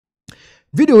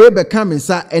Video we be come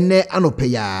sa ene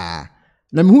anopeya.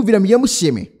 Na me hu video me yam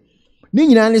hye me. Ni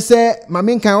nyina ne say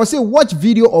mame kan o say watch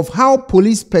video of how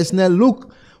police personnel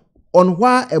look on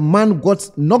why a man got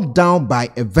knocked down by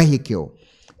a vehicle.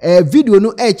 Video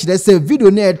no kire say video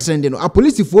no trend no. A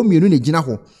police fo mienu ne gina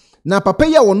ho. Na papa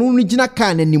ya wono no gina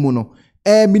car na nimu no.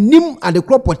 Minim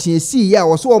adekro poten si ya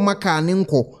wo so o maka ne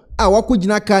nko. A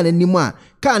wakogina car na nimu a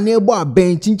car na ebo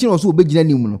aben chinchin wo so obegina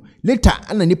nimu no. Later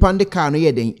ana nipa nde car no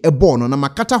ye den ebo no na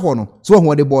makata ho no. So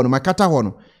ho de bo no makata ho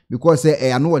no because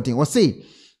I know what thing. Was say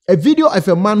a video of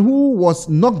a man who was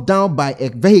knocked down by a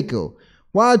vehicle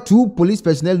while two police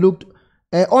personnel looked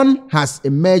on has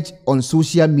emerged on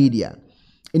social media.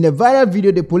 In a viral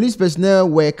video, the police personnel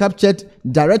were captured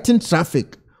directing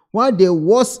traffic while there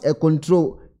was a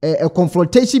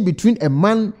confrontation between a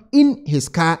man in his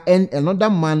car and another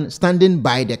man standing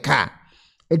by the car.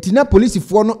 Etina police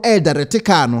for no direct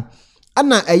car no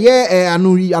ana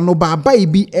anuri anobaba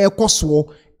ibi koso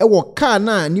ewo car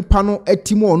na nipa no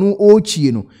etimo no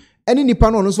ochie no ene nipa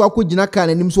no so akogina car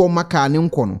na nim so maka ne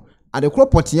nko no adekro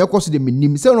poten koso de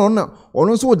menim se no na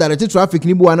ono so direct traffic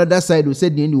ni bu another side o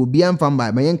said ni obi amfam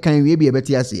ba mayen kan we bia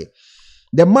beti ase.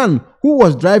 The man who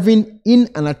was driving in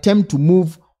an attempt to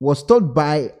move was stopped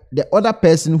by the other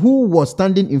person who was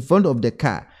standing in front of the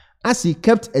car as he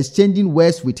kept exchanging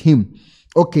words with him.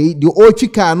 Okay, the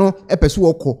ochi car no epeso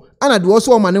oko ana de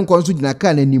also man nko so gina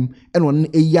car nanim eno no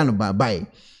eya no bye.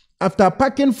 After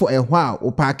parking for a while,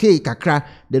 opake kakra,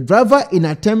 the driver in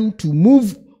attempt to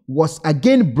move was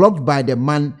again blocked by the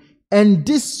man, and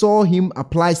this saw him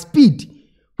apply speed,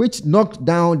 which knocked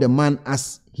down the man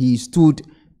as he stood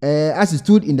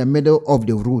in the middle of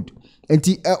the road.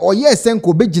 Enti oye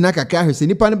senko begina kakra hwese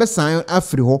nipa no besan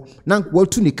afri ho na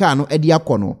watu ni car no edi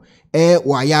akono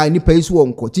waya nipa isu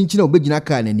wonko chinchina obegina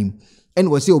car nanim en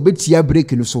wo se obetia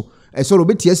brake no so so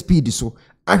obetia speed so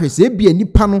ahwese bia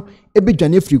nipa no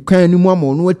ebedwane afri kwan no mu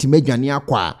ama no atimedwane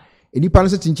akwa nipa no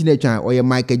se chinchina atwan oye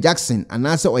Michael Jackson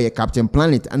anase oye Captain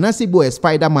Planet anase bi oye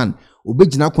Spider-Man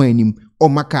obegina kwan anim o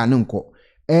maka no nko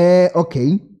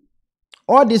okay.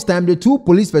 All this time the two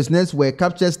police personnel were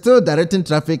captured still directing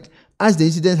traffic as the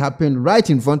incident happened right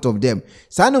in front of them.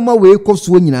 Sanoma we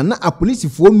koso nyina na a police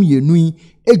fo mienu yi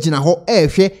ejina ho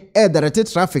ehwe directed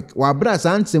traffic wa bra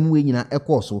sansem we nyina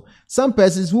ekoso. Some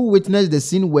persons who witnessed the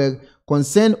scene were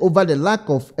concerned over the lack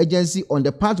of urgency on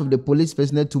the part of the police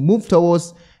personnel to move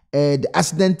towards the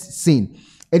accident scene.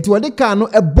 Enti wode car no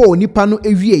ebo nipa no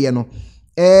ewie no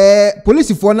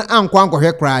police fo na anko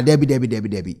hwe kra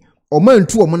debi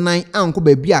omantu omonan anko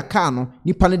ba bia car no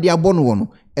nipa ne de abo no wono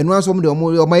eno aso mo de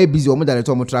omo busy omo direct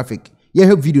omo traffic ye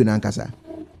have video na nkasa.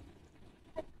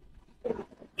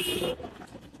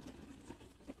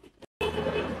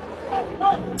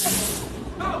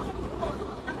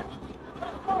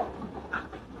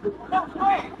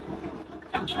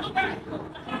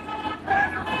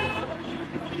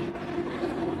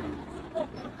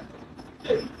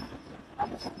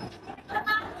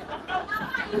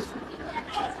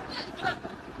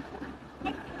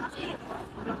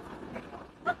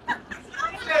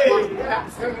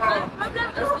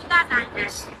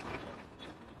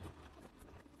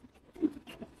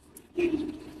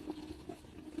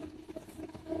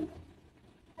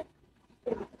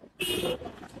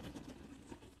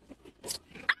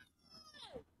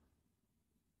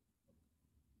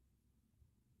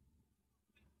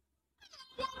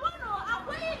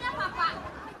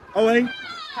 Owen.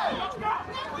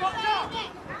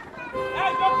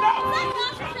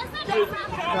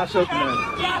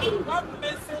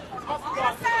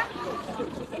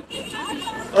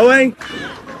 Owen.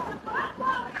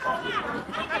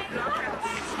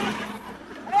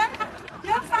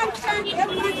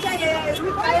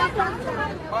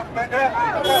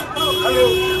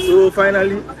 So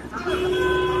finally,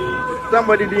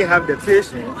 somebody didn't have the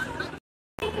patience.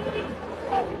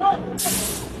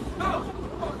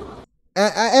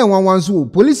 One so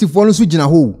police for no gina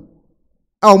ho.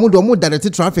 Omo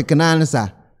direct traffic na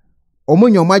ansa. Omo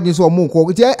nyomagin so omo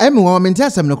ko. Ti e me won menti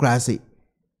asem no kra ase.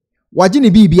 Waje ne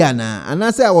bibia na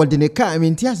anasa a wode ne car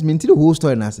menti the whole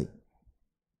story na ase.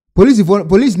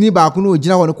 Police ni ba ko no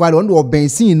gina ho no kwade on do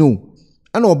benzin no.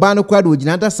 Ana oba no kwade o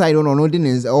gina other side no de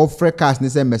ne offer cars ne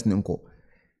se mess ne nko.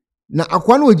 Na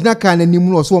akwa no gina car na nim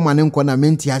no so o ma ne nko na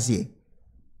menti ase.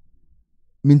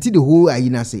 Menti the whole ayi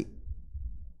na ase.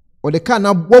 Ode ka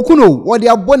na bokuno wode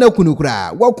abona kunu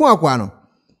kura wakun akwa no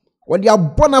wode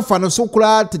abona fa no so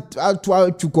kura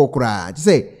atwa kura ti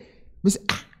say me say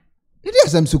did you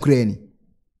asem sukura ni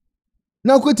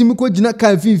na kwetimi ko gina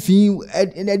kan finfin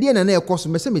na de na ekoso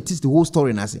me say me teach the whole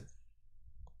story na say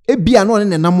ebia no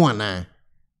ne nam ana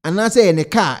anaasɛ yɛ ne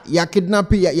car ya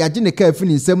kidnap ya gye ne car fi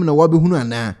ne nsam na wabɛhunu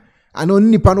ana ana onni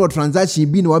nipa no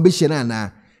transaction bi na wabɛhyɛ na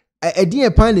ana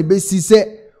ɛdeɛ pan ne bɛsi sɛ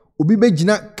obi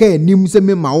bɛgyina car nim sɛ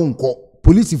mema wo nkɔ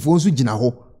polisifoɔ nso gyina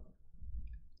hɔ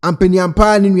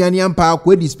ampaniampa ne nuane ampa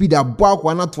akɔ di speed abɔ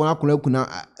akɔ na to akɔ kuna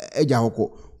agya hɔ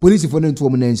kɔ polisifoɔ no nto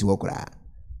wɔn nansi hɔ koraa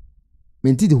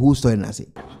menti the whole story na say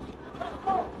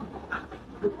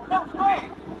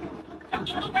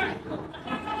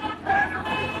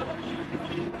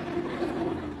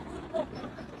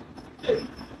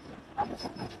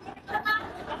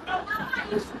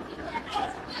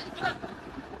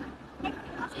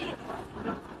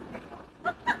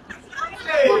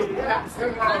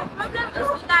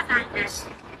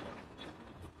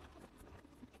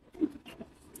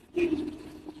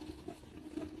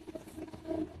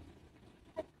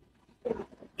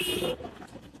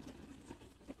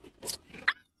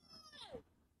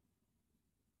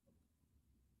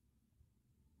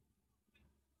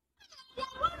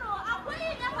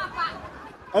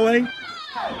Owen.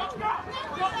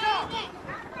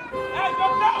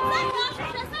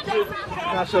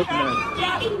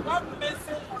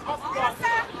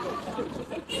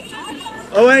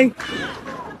 Owen.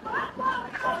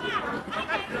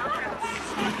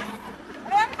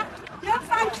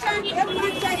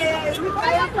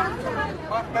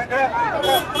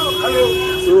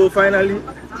 So finally,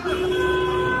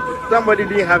 somebody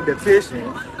didn't have the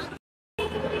patience.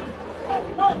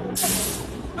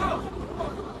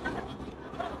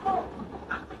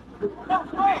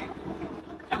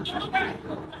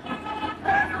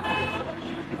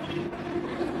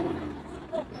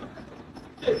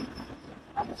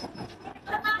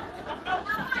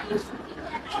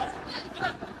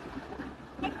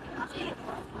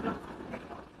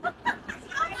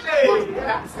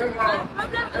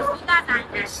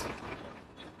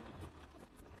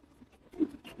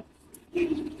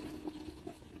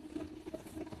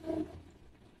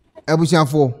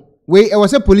 Abusiafo we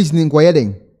was a police in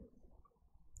Koyeden.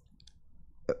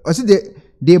 I said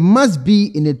they must be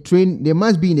in a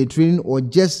training or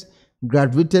just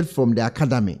graduated from the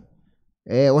academy.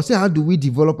 Was say how do we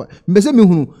develop? Mbese me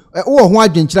hunu wo ho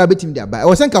adwenkyira betim dia ba.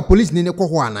 Was say ka police ni ne kɔ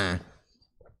ho ana.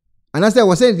 And I said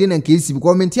was say dey na case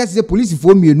because men tia say police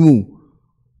for mienu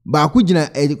ba ku gina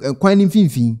kwan ni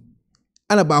mfimfin.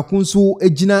 Ana ba ku nso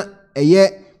agina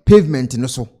pavement no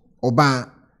so.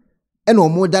 Oba and no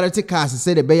more direct cars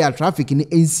said the bay traffic in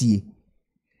NCA.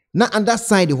 Na under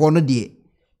side the no de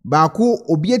baako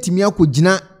obi atimi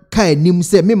akogina car nim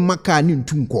se me maka ni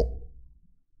ntunko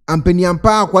ampani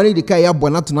ampa akwani de car ya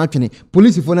bona to na twene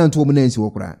police for na nto mo na nsi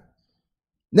wokura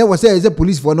na wo say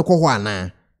police for no kɔ hɔ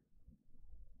ana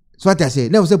so what I say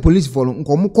na wo say police for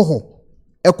nko mo kɔ hɔ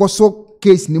ekoso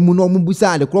case ni mu no mo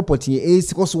busa the property e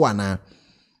si kɔ so ana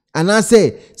ana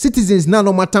say citizens na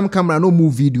no matam camera no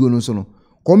move video no so no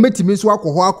committee mi so akɔ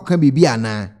hɔ akɔka bibi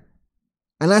ana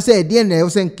and I said, dear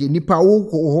Nelson, Nipa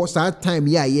wo sa time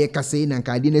ya ye kase na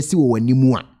nka de na si wo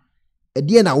wanimu a. E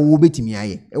dear na wo betimi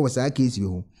aye. E was a case we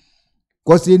ho.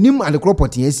 Cause the nim and the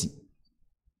property asi.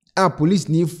 Police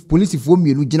for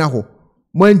mienu gina ho.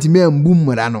 Mo ntimi ambu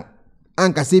mmara no.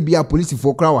 Anka se bia police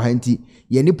for kra wa hanti,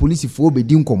 ye ne police for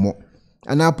bedi nkomo.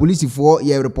 Ana police for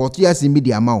ye report ya se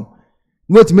media ma wo.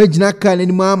 No timi gina ka na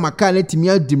nima maka na timi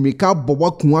adimirika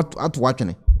bobo kun ato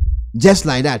atwene. Just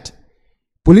like that.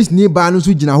 Police ni ba no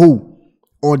so gina ho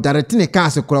or direct ne car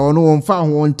se kura no won fa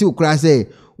ho until kura say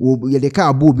ye de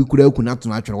car bo bi kura ku na to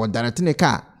na twere or direct ne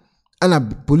car ana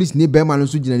police ni be ma no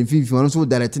so gina ne fifi no so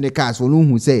direct ne car so no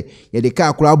hu say ye de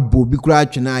car kura bo bi kura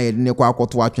twena ye de ne kwa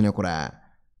akoto atwene kura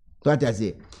so what I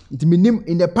say it mean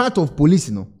in the part of police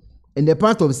no in the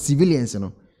part of civilians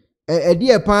no e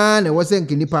de pa na wo say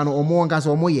nkinipa no omo nka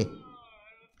so omo ye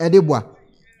e de boa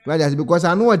right as because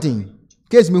I know what thing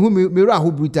case me hu me ra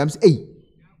ho times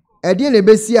ede na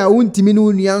besi a untimi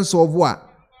no nua nsovo a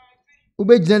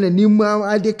ubegina na nim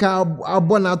ade ka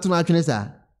abo na ato na atwene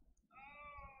sa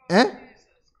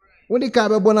wodi ka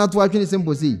be bo na ato atwene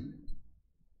sempo sei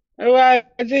ewa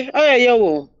ade oye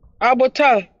wo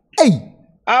abotal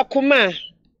akuma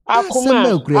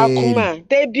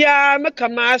de bia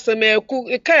mekama asem eku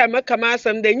ikaya mekama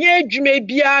asem de nye adwuma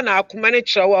bia na akuma ne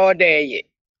kyerwa odeye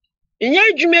nye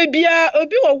adwuma bia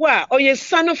obi wo ho a oye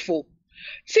sanofo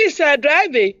Sisa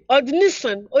drive or the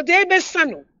Nissan or the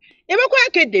Ebesano. Ebe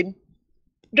kwa kedem.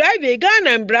 Drive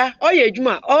Ghana mbra or ye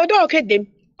juma or do kedem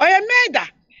or ye murder.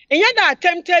 And yada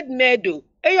attempted murder.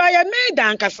 E yo ye murder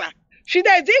ankasa. She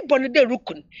da ze bonu de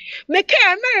rukun. Make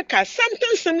America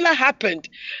something similar happened.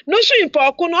 No so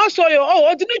impoko no so yo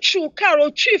oh the true car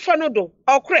or chief no do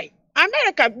or cray.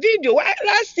 America video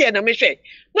last year na me share.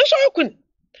 No so you kun.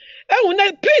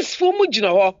 Peaceful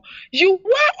you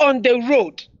were on the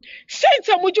road. Since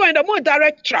you join the more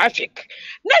direct traffic.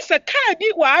 Next a car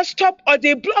will stop or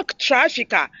they block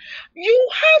traffic. You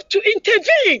have to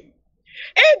intervene.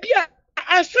 Ebia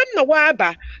asem na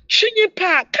waba chinyi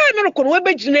pa car no kono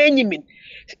wabegyina enyimin.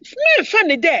 Me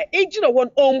funny there ejina won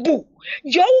ombu.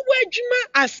 You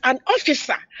as an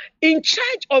officer in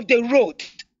charge of the road.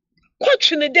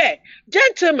 Question there,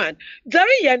 gentlemen,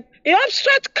 Darian, a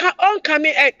obstruct car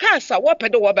oncoming cars are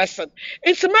wapedo wabason.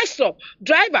 It's master,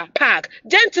 driver, park,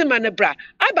 gentleman, bra,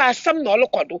 aba some no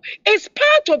lokodo. It's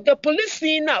part of the police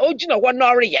scene now, Ojina one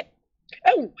orient.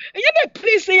 Oh, you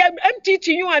please say I'm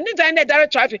teaching you and design the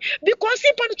direct traffic because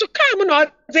you want to come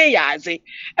on they yazi.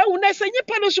 Oh, Nessa, you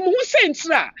panos who sends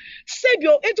ra. Save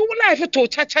your life to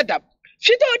chachadam.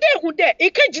 She don't dare who there, a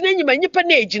cage name and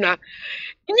yipanagina.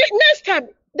 Next time,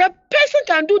 the person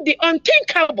can do the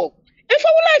unthinkable. If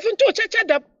our life into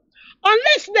chachadam,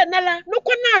 unless the nala, no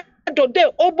kona do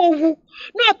de obowu,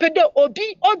 no pedo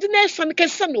obi, ordinary son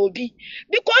kesan obi.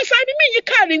 Because I mean you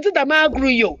can't into the magru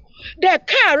yo. The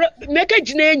car make a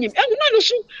name, and none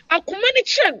so a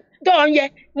command don ye,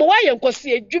 Moya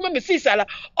Cosia, Juma Missisala,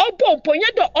 or Bon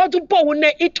Poyado or the bone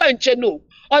etancheno,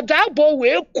 or that bow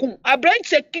will come, a brand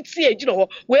secretary,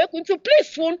 where to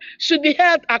place phone should be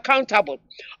held accountable.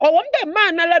 Or one the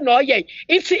man, no ye,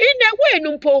 it's in a way,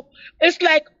 numpo, it's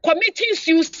like committing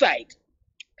suicide.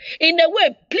 In a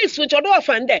way, please, which are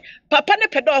often there. Papa ne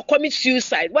pedo commit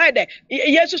suicide. Why there?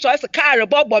 Yes, so as a car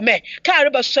about me, car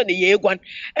about Sunday ye one.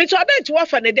 And so I bet to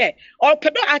often there. Or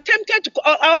pedo attempted to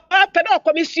pedo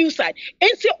commit suicide.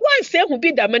 And so one say who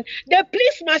be the man, the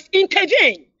police must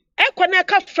intervene.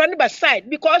 Ekoneka friend by side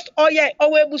because we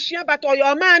bushia but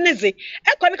your man is it.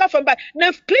 Ekoneka from by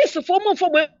now please for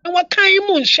what kind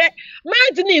moon share.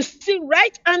 Maddening see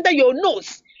right under your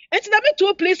nose. And the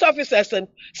two police officers and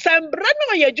some brand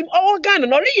new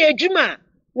organ or ye juma.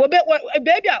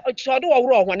 Baby, I shall do a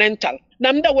wrong one ental.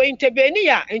 Namda way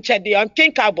intervenia and said the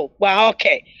unthinkable. Well,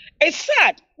 okay. It's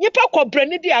sad. You talk of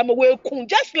Brenedy, I'm away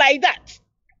just like that.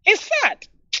 It's sad.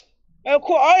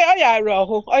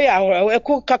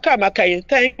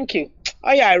 Thank you.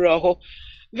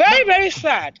 Very, very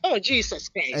sad. Oh, Jesus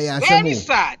Christ. Very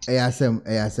sad. Ayasem.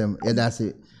 Yeah, that's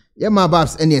it. Yeah, my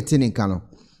babs, any thing in Kano.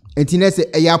 And Tina say,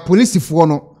 a police for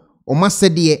no, or must say,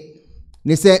 dear,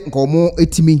 ne say, Gomo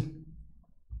etimi,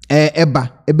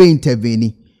 ebe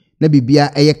intervene, ne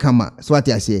bibia kama, so what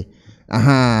I say.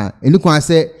 Aha, and look, I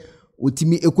say,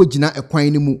 utimi ekojina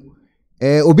ekwine mu.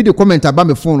 Obi the comment about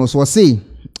my phone, so say,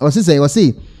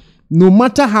 no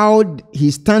matter how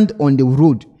he stand on the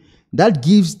road, that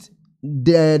gives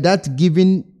that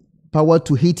giving power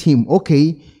to hit him.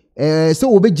 Okay,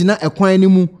 so obi jina ekwine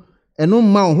mu. Eno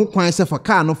ma ho kwan se fa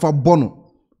car no fa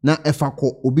bono na efa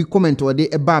ko obi comment ode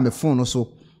eba me phone no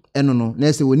so eno no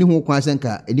na se woni ho kwan se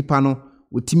nka enipa no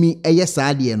otimi eye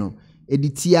saade no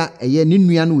editia eye ne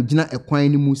nua no ogina ekwan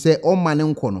ni mu se o ma ne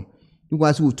nko no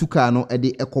nikwa se otuka no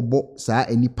ede ekobo saa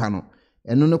enipa no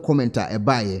eno no commenter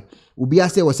eba ye obi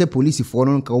ase wo se police for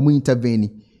no nka o mu intervene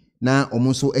na o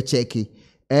mu so e check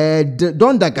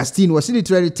Don D'Agostino was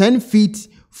literally 10 feet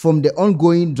from the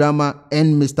ongoing drama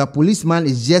and Mr. Policeman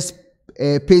is just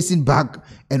pacing back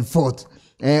and forth.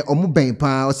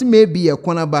 Maybe a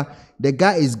corner, the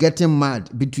guy is getting mad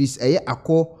between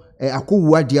ako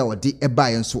wadia or the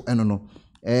buy and so no.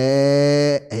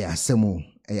 Asemo.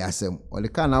 Or the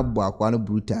kind of aquano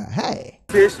bruta. Hey.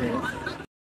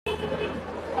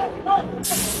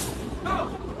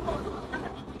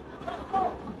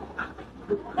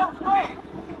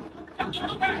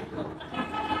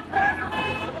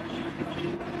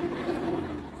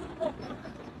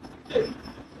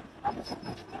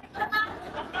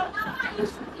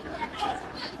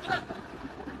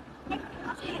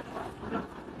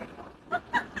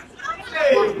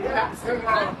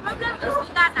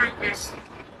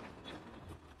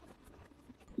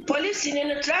 Police in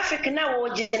the traffic now,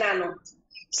 Genano.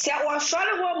 Say, was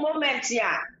sorry one moment,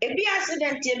 yeah. A be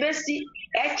accident, a bestie,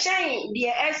 a chain,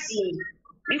 dear SC.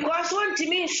 Because one to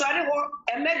me, sorry,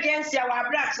 emergency, our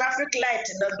black traffic light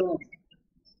in the door.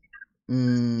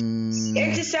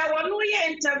 It is our new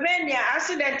year intervene,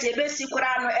 accident, a bestie,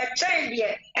 a chain,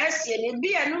 dear SC, and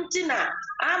be a nutina.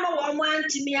 I'm a woman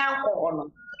to me,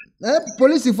 alcohol.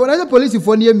 Police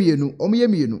for near me, no, or me.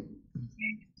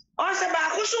 Also,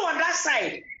 on that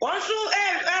side, also,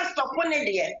 stop on it,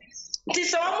 dear. It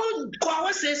is almost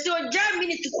Kwawa says so,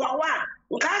 Germany to Kwawa,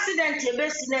 accident, a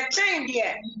best in a chain,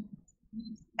 dear.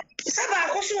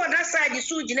 Also on that side, you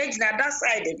saw Janet on that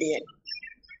side, dear.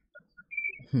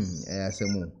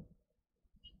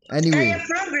 Anyway,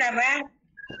 problem,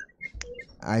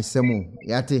 I samu,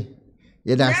 Yate.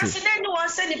 Yeah, that's it. Accident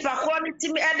was sent if a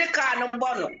quality me at the car no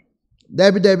bono.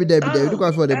 Debbie. Look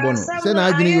out for the bono. Send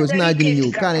I didn't use not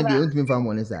you. Can't be ultimate from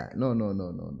one is that. No.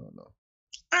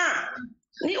 Ah,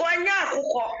 ni wanya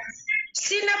kuko.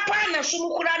 Sina pana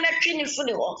sumukura na chini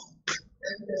funi ho.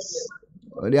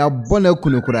 They are bono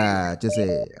kunukura, just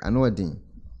say, I know a thing.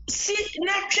 Si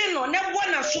na chino, na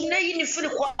bona sumna yini funi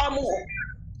kwa amu.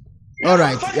 All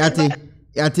right,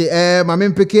 Yati, my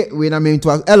main picket when I'm into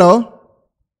us. Hello?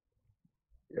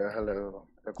 Yeah, hello.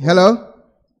 Hello?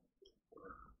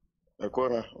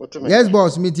 Yes,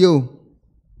 boss, meet you.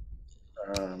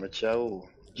 Machao.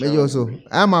 Me also.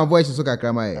 I'm a voice so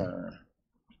kakramai.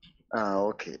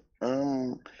 Okay.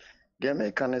 Get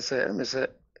me can say, me say,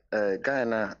 guy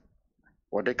na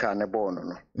what they can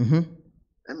born no.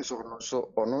 I'm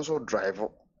so driver.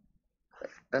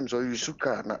 I'm so you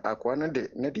suka na akwana de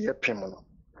ne de pem.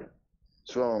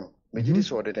 So me gidi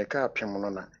so de car pem no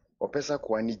na opesa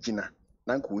kwa ni gina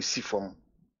na nko osi fom.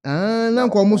 Na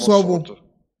nko mo so bo.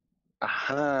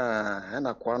 Aha,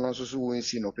 na kwa no so so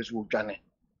wonsi na opesa wo dwane.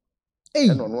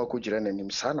 No no akogire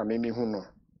nanim sa na memi hu no.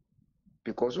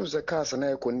 Because those cars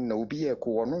na ekoni na obi e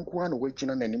ko no nko na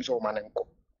wagina nanim so ma ne nko.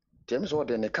 Dem so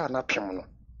de ne car na pem no.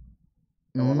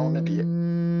 No ne de.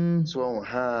 So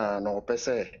ha na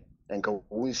opesa enka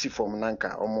wonsi fom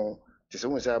nanka omo tise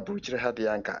won say abruchire ha de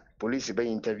anka police be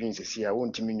intervene se sia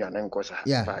wontimi nwa ne nko sa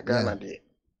pa Ghana de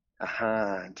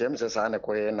aha dem se sa na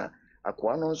koye na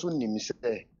akwa no so nim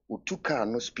se otuka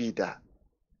no speed a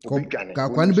obidwane ka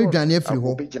kwa no bedwane afiri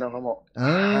ho obigina ho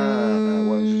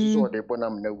won so de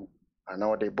bonam na wu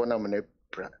ana de bonam na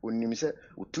pra onim se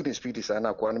otu the speed sa na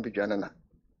akwa no bedwane na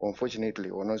unfortunately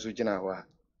wono so gina ho a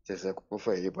tese ko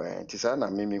fa yiba tisa na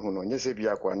mimi hu no nyese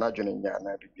bia kwa na dwene nya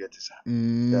na bibia tisa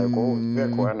ya ko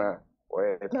na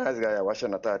na ya washa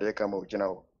na tare kama ugina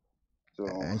ho so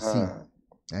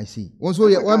I see also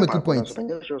one make point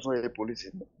so so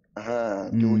police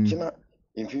the ugina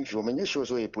infinfi o menye so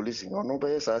so police no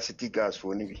be sa city gas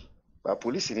for ni bi ba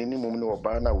police ni mum ni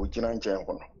oba na ugina nchen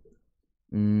ho no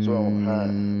so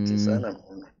tisa na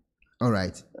all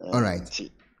right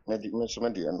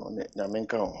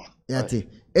Yati.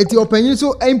 Eti opanyin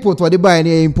so import what they buy na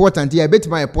important here bet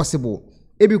my possible.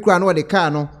 Ebi kura no the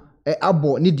car no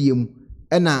abo ne diem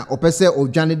e na opese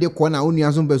odwane de ko na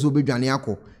onua so beso obedwane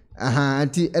akọ.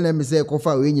 Anti ene me say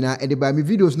kofa we nyina e de buy me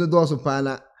videos no do so pa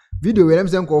na video we dem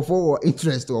say ko for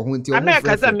interest or ho nti o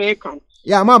mo.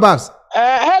 Yeah, my babs.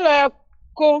 Hello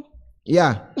ko.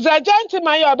 Yeah. The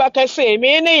gentleman you about say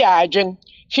me ne ya adwen.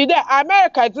 Fide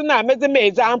America didn't make them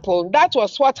example. That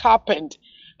was what happened.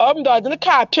 The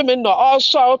car payment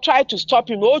also tried to stop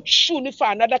him. Oh, shoot for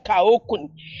another car.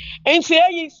 And say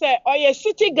you say, oh yeah,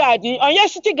 city guardian, oh yeah,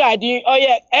 city guardian, oh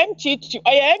yeah, MT2, oh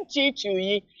yeah,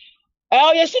 MT2,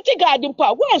 oh yeah, city guardian.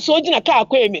 Once so in a car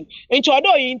payment, and you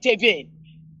don't intervene.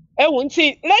 I won't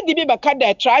see. Let the people cut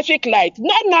the traffic light.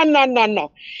 No.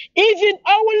 Even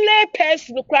our lay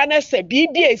person, say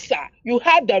BBS, you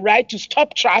have the right to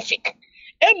stop traffic.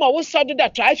 Emma was sudden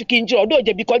that traffic injury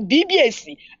because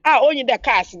BBS are only the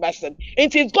cars person.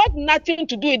 It's got nothing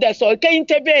to do with that. So okay,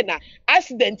 intervene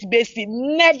accident based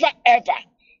never ever.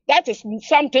 That is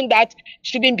something that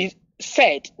shouldn't be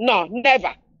said. No,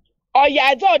 never. Or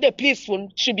yeah, the police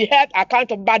should be held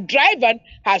accountable. But driver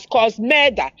has caused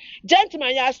murder.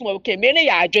 Gentlemen, yes, okay, many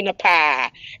are doing a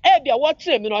pa. Ebia, what's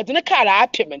him? The car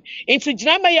payment. It's a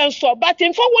Jamayan so, but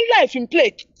in for one life in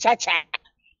plate, cha.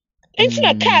 Into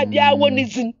a cab, ya one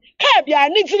is in cab, ya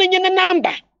needs in your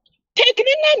number. Taking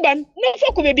a number, no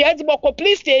folk will be at the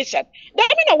police station. That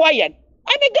mean a wire.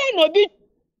 I'm a guy no be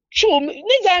true.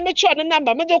 Needs I make sure the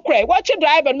number, middle cray. Watch a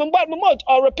driver, remote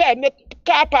or repair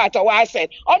car part or I said.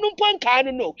 On point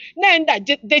can no. Nine that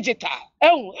digital.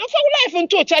 Oh, and for life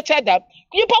into a church that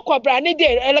you pop brand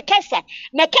day, a casa.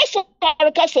 Na casa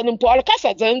and Paul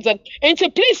Casa Zenzen. Into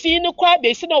place in the crowd,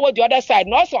 they see over the other side,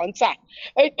 not on side.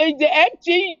 The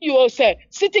empty you say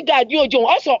city guard you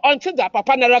also until the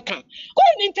papa naraka go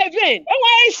and intervene and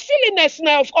why silliness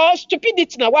now or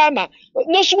stupidity na wama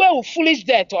no swear foolish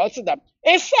death also them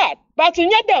it's sad but in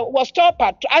yet was stop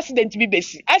at accident be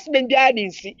basic accident be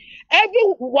agency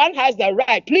everyone has the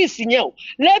right please you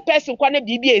let person kwane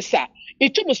BBS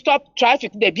it to stop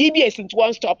traffic the BBS into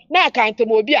one stop now can't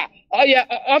mobile or your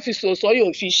officers or your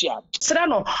official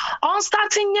Serano, on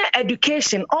starting your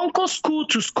education, uncle school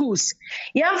to schools.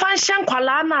 Yan fan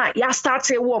kwalana ya start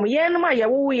a warm, yenma ya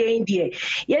wo ye indie.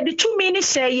 Ye the 2 minutes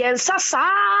say yen sasa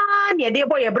ye de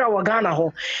boy bra wagana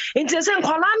ho. Inte sen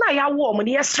kwalana ya warm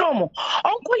ye strom.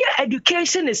 Uncle your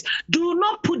education is do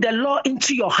not put the law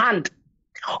into your hand.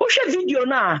 Osha video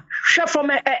na share from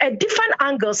a different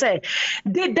angle. Say,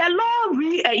 did the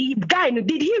law guy?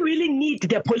 Did he really need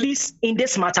the police in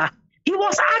this matter? He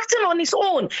was acting on his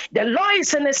own. The law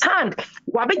is in his hand.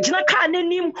 Wabijina ka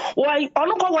nenim why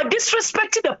onoko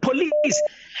disrespecting the police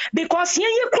because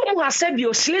here Kumu has said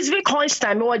you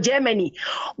Schleswig-Holstein or Germany.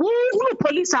 Who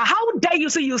police are? How dare you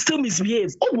say you still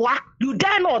misbehave? Oh what? You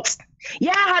dare not?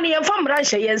 Yeah, honey, I'm from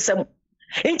Russia. Yes,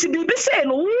 Into be saying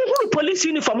who police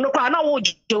uniform no kwa na wo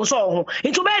so ho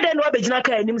into be dey no abegina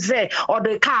ka anim say or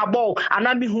the car ball and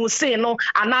I be who say no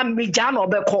and I me ja no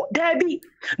obeko there be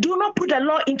do not put the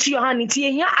law into your hand into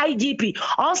here IGP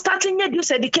on starting your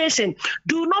this education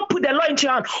do not put the law into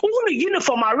your hand who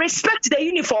uniform respect the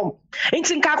uniform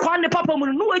into nka kwa ne papa mu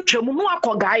no atwam no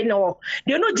akogai no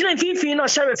they no gina finfin no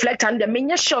share reflect and the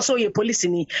menya sure so your police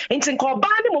ni into nka oba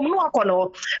ne mu no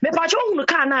akono me pa cho hunu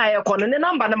ka na ayekono ne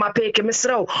number na mapeke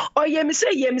oh,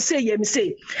 ye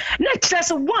say.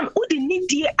 Next, one who the need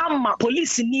the amma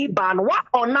police ni ban what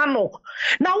or nano.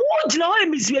 Now, what you know,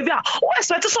 misbehavior. Oh,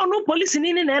 expect us no police in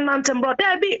Nantam, bro.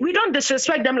 We don't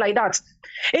disrespect them like that.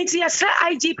 It's yes,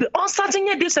 IGP. On starting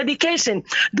your this education,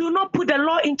 do not put the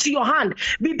law into your hand.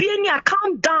 Be being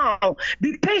calm down,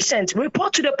 be patient,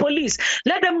 report to the police,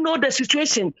 let them know the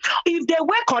situation. If they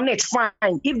work on it,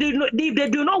 fine. If they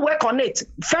do not work on it,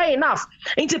 fair enough.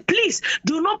 Please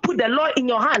do not put the law in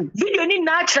your hand. Video need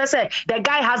natural say the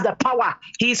guy has the power.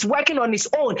 He is working on his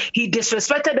own. He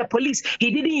disrespected the police.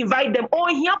 He didn't invite them. Oh,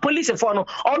 here police for no.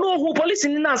 Or no, who police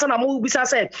in answer na mo bisa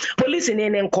said police in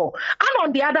Enko. And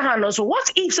on the other hand, also,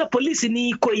 what if the police in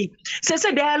Ikoi?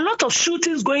 Say there are a lot of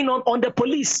shootings going on the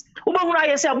police. Ubahuna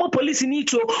yese abo police in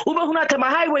Ito. Ubahuna tema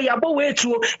highway yabo way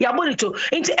to yabo ito.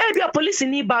 Into every police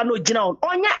in Iba no jina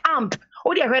on your armed.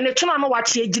 O de hwe ne tuna no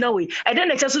wache agina we e de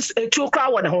na che so etuo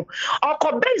kra wo ne ho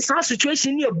okobase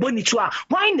situation ni ebonitu a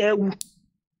why na ewu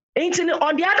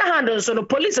on the other hand so the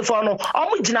police for no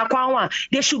omo gina kwan wa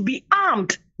they should be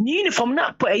armed ni uniform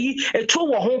na pa yi etuo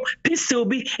wo ho pistol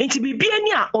bi enti bibia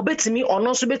ni a obetimi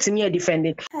ono so betimi e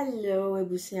defending. Hello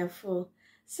ebusiafo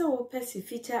so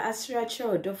pesifita asracha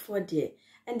odofo de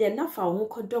and they na fa ho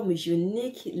kodom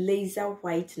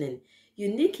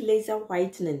unique laser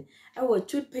whitening our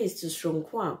toothpaste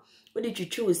stronko a wo de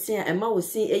twitwi wo sin e ma wo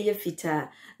sin eye fita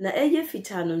na eye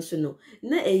fita no nso no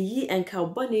na eyi enka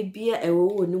bone bia ewo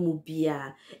wo no mu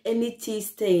bia any tea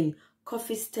stain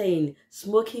coffee stain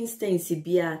smoking stain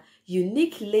bia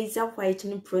unique laser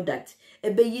whitening product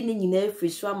ebe yi ni nyina free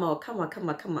so ama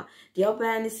kama de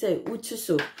oba ni say utu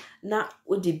so na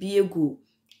wo de bi egu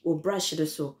wo brush do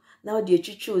so na wo de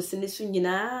twitwi wo sin so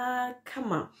nyina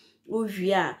kama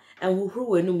Uvia and who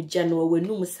wenum January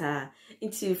wenum sa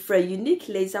into for unique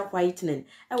laser whitening.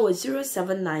 I was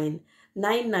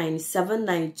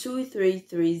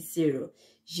 07999792330.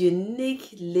 Unique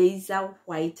laser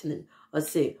whitening or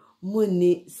say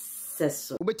money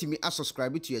seso. Ubetimi a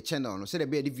subscribe to your channel no say the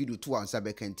be the video to answer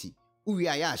bekanti.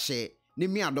 Uvia ya share ne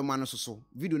mi adoma no so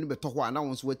video no beto ho ana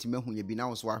won so watimi hu ye bi na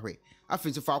won so ahwe.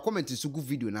 Afin so fa comment so good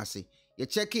video na say ye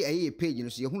check a page no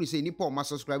so ye hu say nipa o ma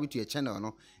subscribe to your channel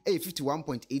no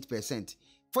 51.8%,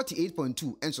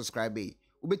 48.2 and subscribe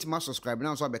ubetima subscribe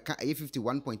now so abeka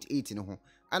 51.8 no ho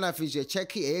ana afin so ye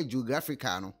check a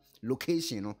geographical no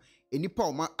location no nipa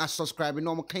o ma subscribe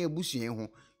no mo kan abusuen ho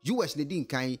US ne din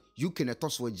kan UK ne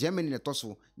toso Germany ne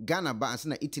toso Ghana ba ansa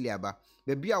na Italy aba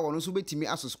be bia wono so betimi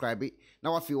subscribe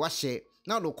na wafi wa share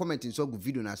na do comment so go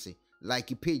video na say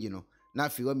like page no na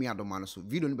afi wa mi adoma no so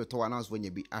video no beto announce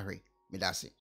wonya bi ahwe medase.